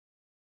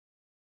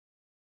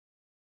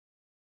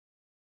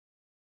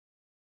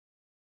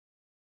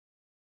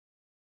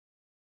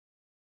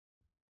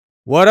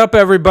What up,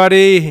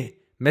 everybody?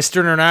 Mr.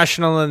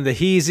 International and the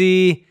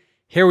Heezy.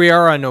 Here we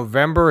are on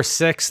November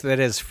 6th. It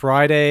is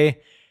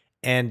Friday.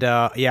 And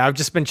yeah, I've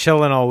just been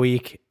chilling all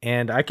week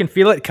and I can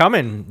feel it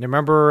coming.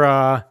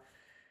 Remember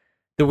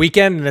the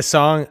weekend and the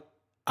song,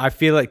 I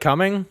Feel It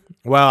Coming?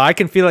 Well, I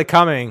can feel it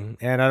coming.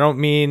 And I don't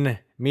mean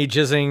me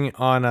jizzing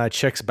on a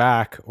chick's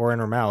back or in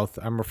her mouth.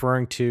 I'm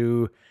referring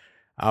to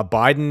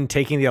Biden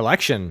taking the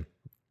election.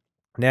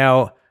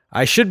 Now,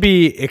 I should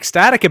be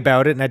ecstatic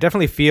about it, and I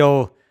definitely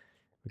feel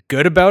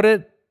good about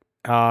it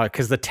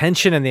because the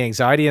tension and the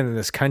anxiety in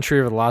this country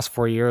over the last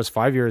 4 years,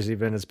 5 years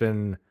even, has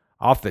been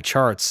off the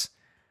charts.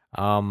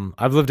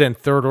 I've lived in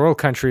third world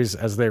countries,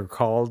 as they were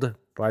called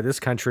by this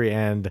country,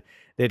 and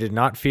they did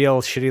not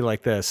feel shitty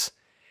like this.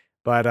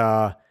 But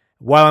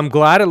while I'm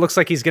glad it looks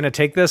like he's going to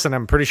take this, and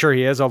I'm pretty sure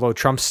he is, although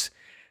Trump's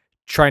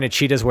trying to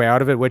cheat his way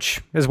out of it, which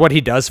is what he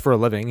does for a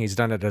living. He's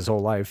done it his whole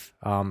life.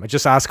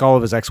 Just ask all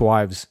of his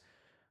ex-wives.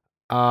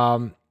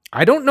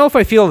 I don't know if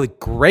I feel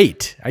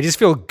great. I just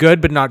feel good,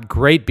 but not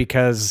great,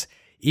 because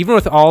even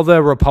with all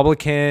the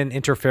Republican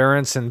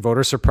interference and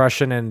voter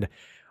suppression and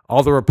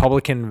all the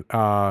Republican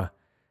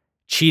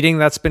cheating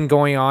that's been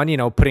going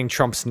on, putting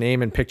Trump's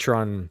name and picture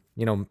on,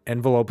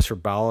 envelopes for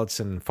ballots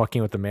and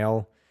fucking with the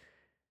mail,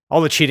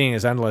 all the cheating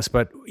is endless.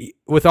 But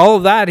with all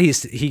of that,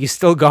 he's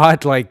still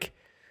got like,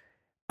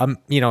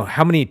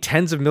 how many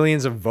tens of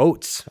millions of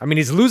votes? I mean,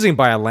 he's losing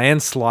by a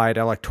landslide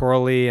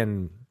electorally,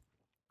 and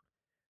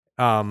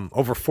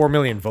over 4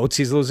 million votes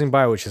he's losing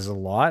by, which is a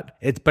lot.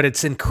 But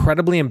it's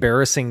incredibly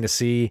embarrassing to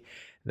see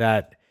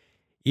that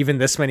even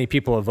this many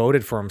people have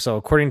voted for him. So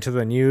according to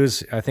the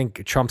news, I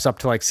think Trump's up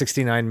to like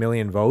 69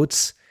 million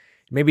votes.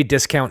 Maybe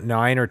discount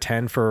 9 or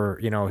 10 for,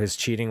 his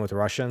cheating with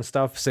Russia and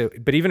stuff. So,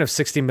 but even if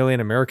 60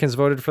 million Americans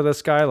voted for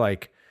this guy,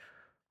 like,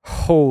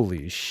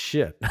 holy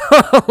shit.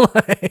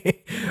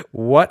 Like,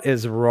 what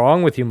is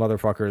wrong with you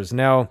motherfuckers?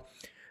 Now,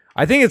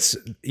 I think it's,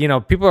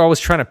 people are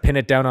always trying to pin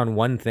it down on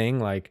one thing,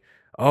 like,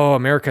 oh,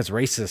 America's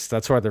racist,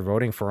 that's why they're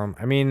voting for him.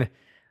 I mean,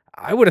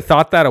 I would have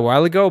thought that a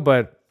while ago,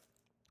 but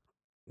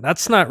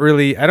that's not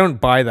really, I don't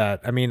buy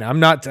that. I mean,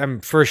 I'm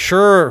for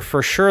sure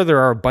there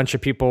are a bunch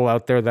of people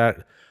out there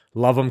that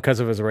love him because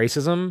of his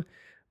racism,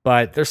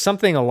 but there's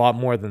something a lot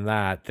more than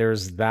that.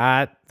 There's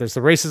the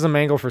racism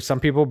angle for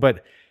some people,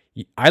 but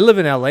I live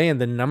in LA,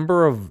 and the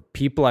number of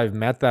people I've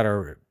met that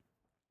are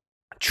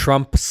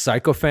Trump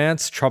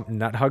sycophants, Trump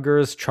nut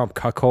huggers, Trump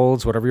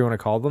cuckolds, whatever you want to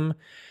call them,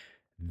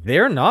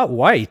 they're not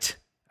white.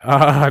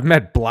 I've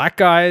met black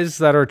guys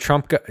that are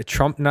Trump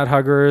nut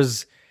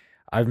huggers.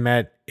 I've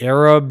met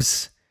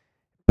Arabs,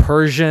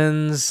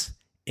 Persians,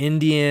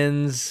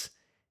 Indians,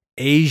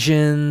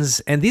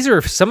 Asians, and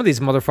some of these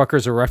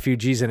motherfuckers are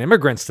refugees and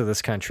immigrants to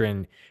this country.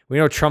 And we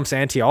know Trump's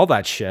anti all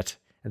that shit,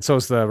 and so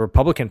is the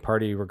Republican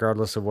Party,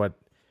 regardless of what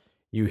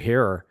you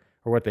hear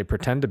or what they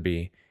pretend to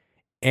be.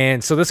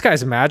 And so this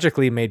guy's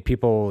magically made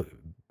people,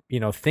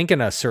 think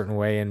in a certain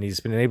way, and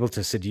he's been able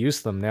to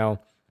seduce them. Now,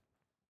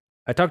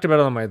 I talked about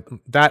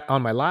it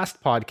on my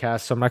last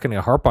podcast, so I'm not going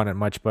to harp on it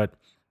much, but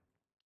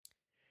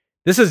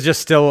this is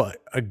just still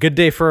a good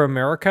day for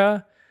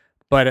America,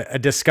 but a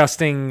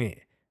disgusting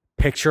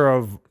picture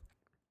of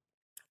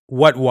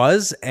what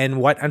was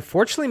and what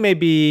unfortunately may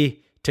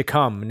be to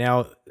come.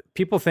 Now,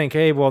 people think,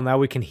 hey, well, now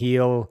we can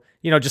heal,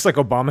 just like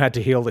Obama had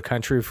to heal the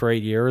country for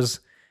 8 years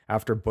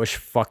after Bush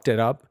fucked it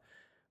up.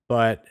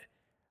 But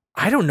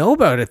I don't know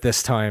about it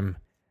this time.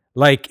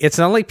 Like, it's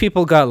not like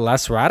people got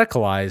less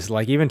radicalized.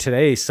 Like, even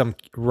today, some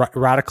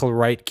radical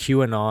right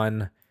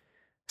QAnon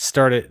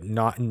started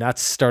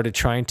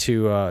trying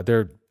to,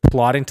 they're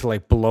plotting to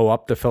like blow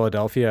up the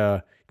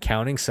Philadelphia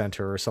counting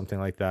center or something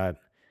like that.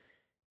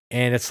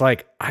 And it's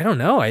like, I don't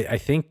know. I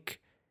think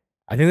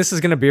this is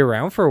going to be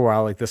around for a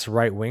while. Like this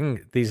right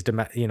wing, these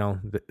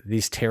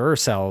terror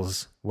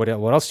cells. What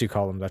else do you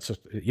call them? That's just,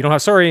 you don't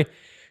have, sorry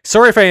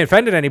if I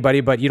offended anybody,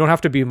 but you don't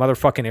have to be a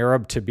motherfucking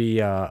Arab to be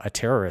a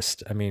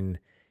terrorist. I mean,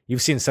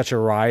 you've seen such a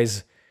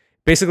rise.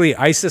 Basically,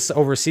 ISIS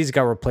overseas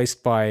got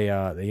replaced by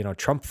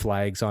Trump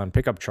flags on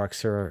pickup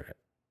trucks here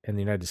in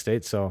the United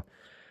States. So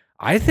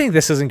I think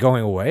this isn't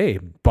going away.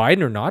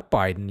 Biden or not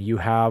Biden,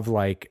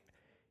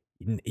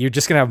 you're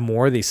just gonna have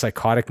more of these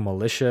psychotic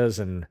militias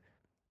and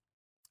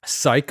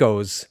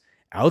psychos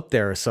out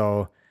there.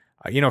 So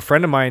a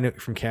friend of mine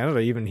from Canada,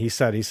 even he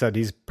said he's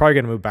probably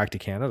gonna move back to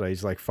Canada.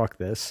 He's like, fuck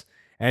this.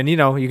 And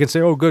you can say,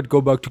 "Oh, good, go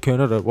back to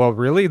Canada." Well,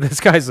 really, this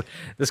guy,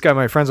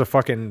 my friend's a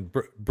fucking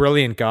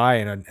brilliant guy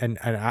and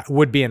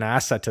would be an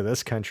asset to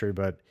this country.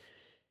 But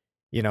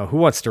who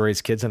wants to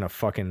raise kids in a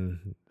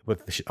fucking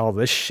with all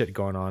this shit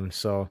going on?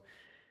 So,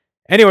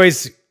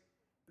 anyways,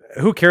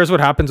 who cares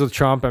what happens with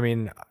Trump? I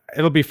mean,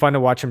 it'll be fun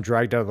to watch him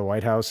dragged out of the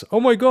White House. Oh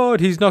my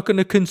God, he's not going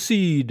to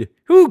concede.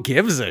 Who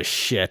gives a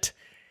shit?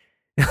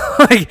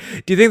 Like,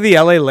 do you think the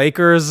LA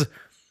Lakers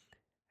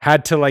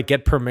had to like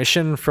get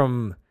permission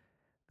from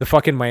the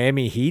fucking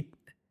Miami Heat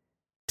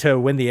to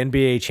win the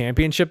NBA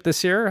championship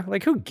this year?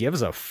 Like, who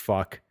gives a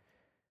fuck?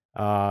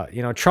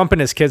 Trump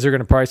and his kids are going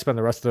to probably spend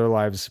the rest of their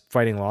lives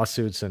fighting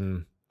lawsuits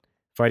and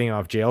fighting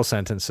off jail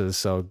sentences.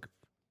 So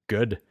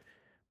good.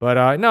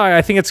 But no,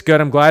 I think it's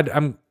good. I'm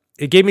glad.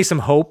 It gave me some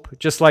hope,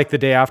 just like the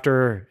day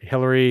after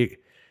Hillary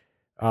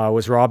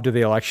was robbed of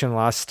the election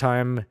last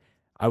time.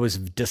 I was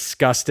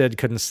disgusted,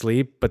 couldn't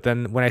sleep. But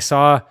then when I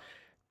saw,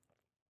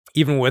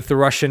 even with the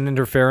Russian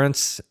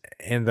interference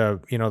and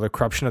the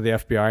corruption of the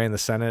FBI and the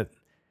Senate,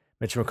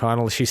 Mitch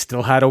McConnell, she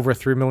still had over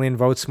 3 million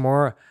votes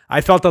more.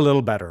 I felt a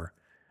little better.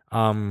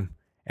 And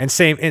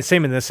same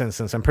in this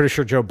instance. I'm pretty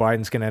sure Joe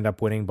Biden's going to end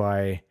up winning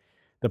by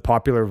the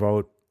popular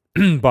vote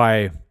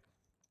by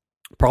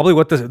probably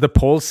what the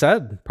polls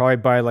said, probably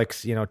by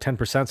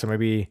 10%. So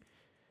maybe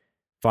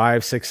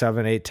 5, 6,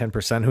 7, 8,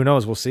 10%. Who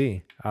knows? We'll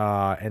see.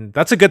 And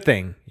that's a good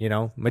thing.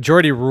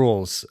 Majority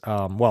rules.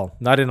 Well,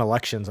 not in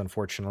elections,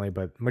 unfortunately,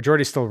 but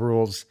majority still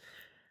rules.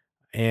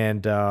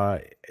 And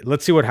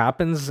let's see what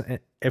happens.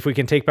 If we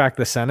can take back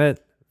the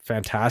Senate,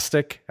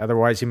 fantastic.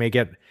 Otherwise, you may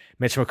get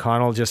Mitch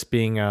McConnell just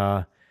being,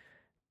 the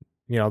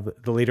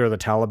leader of the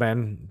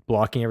Taliban,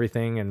 blocking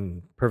everything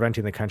and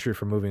preventing the country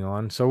from moving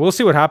on. So we'll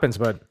see what happens.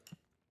 But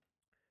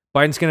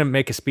Biden's going to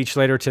make a speech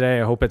later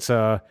today. I hope it's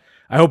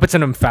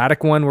an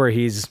emphatic one where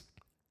he's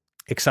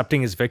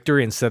accepting his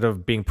victory instead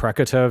of being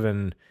precative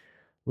and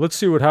let's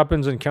see what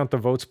happens and count the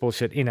votes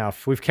bullshit.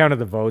 Enough. We've counted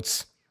the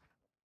votes.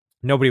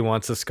 Nobody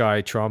wants this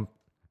guy, Trump.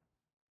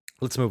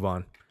 Let's move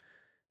on.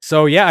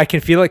 So yeah, I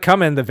can feel it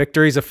coming. The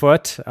victory's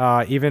afoot.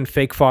 Even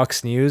fake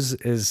Fox News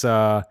is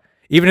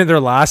even in their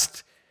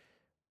last.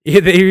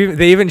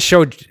 They even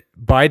showed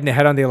Biden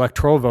ahead on the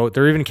electoral vote.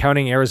 They're even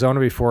counting Arizona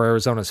before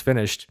Arizona's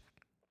finished.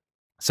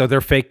 So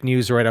they're fake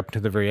news right up to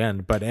the very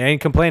end. But I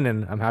ain't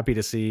complaining. I'm happy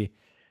to see.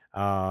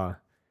 I'm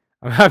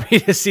happy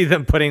to see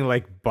them putting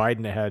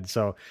Biden ahead.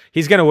 So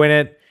he's gonna win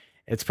it.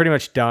 It's pretty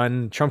much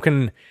done. Trump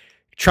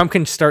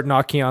can start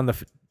knocking on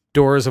the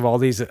doors of all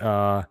these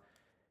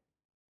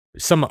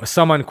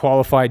some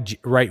unqualified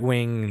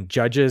right-wing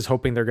judges,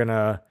 hoping they're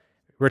gonna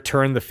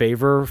return the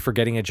favor for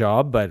getting a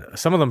job, but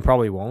some of them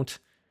probably won't.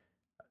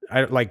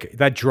 I like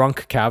that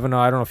drunk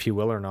Kavanaugh. I don't know if he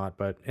will or not,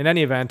 but in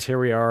any event, here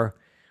we are.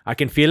 I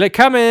can feel it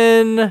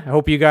coming. I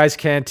hope you guys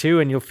can too,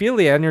 and you'll feel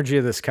the energy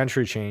of this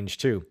country change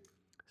too.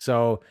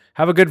 So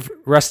have a good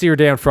rest of your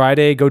day on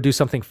Friday. Go do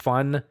something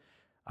fun.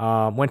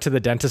 Went to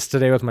the dentist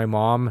today with my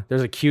mom.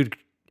 There's a cute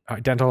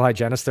dental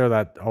hygienist there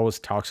that always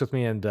talks with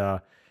me, and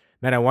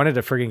man, I wanted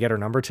to friggin' get her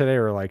number today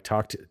or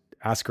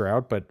ask her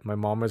out, but my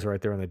mom was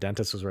right there and the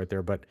dentist was right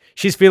there. But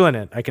she's feeling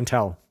it. I can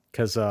tell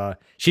because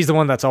she's the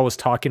one that's always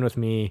talking with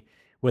me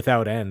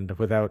without end.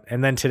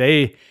 And then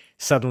today,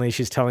 suddenly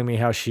she's telling me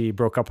how she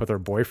broke up with her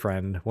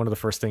boyfriend. One of the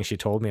first things she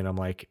told me, and I'm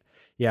like,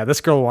 yeah, this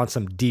girl wants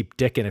some deep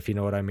dicking, if you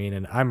know what I mean.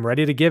 And I'm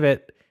ready to give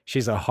it.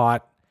 She's a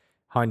hot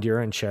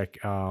Honduran chick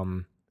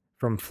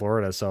from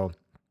Florida. So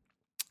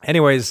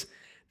anyways,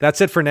 that's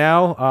it for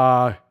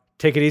now.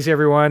 Take it easy,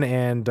 everyone,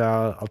 and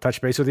I'll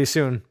touch base with you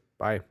soon.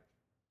 Bye.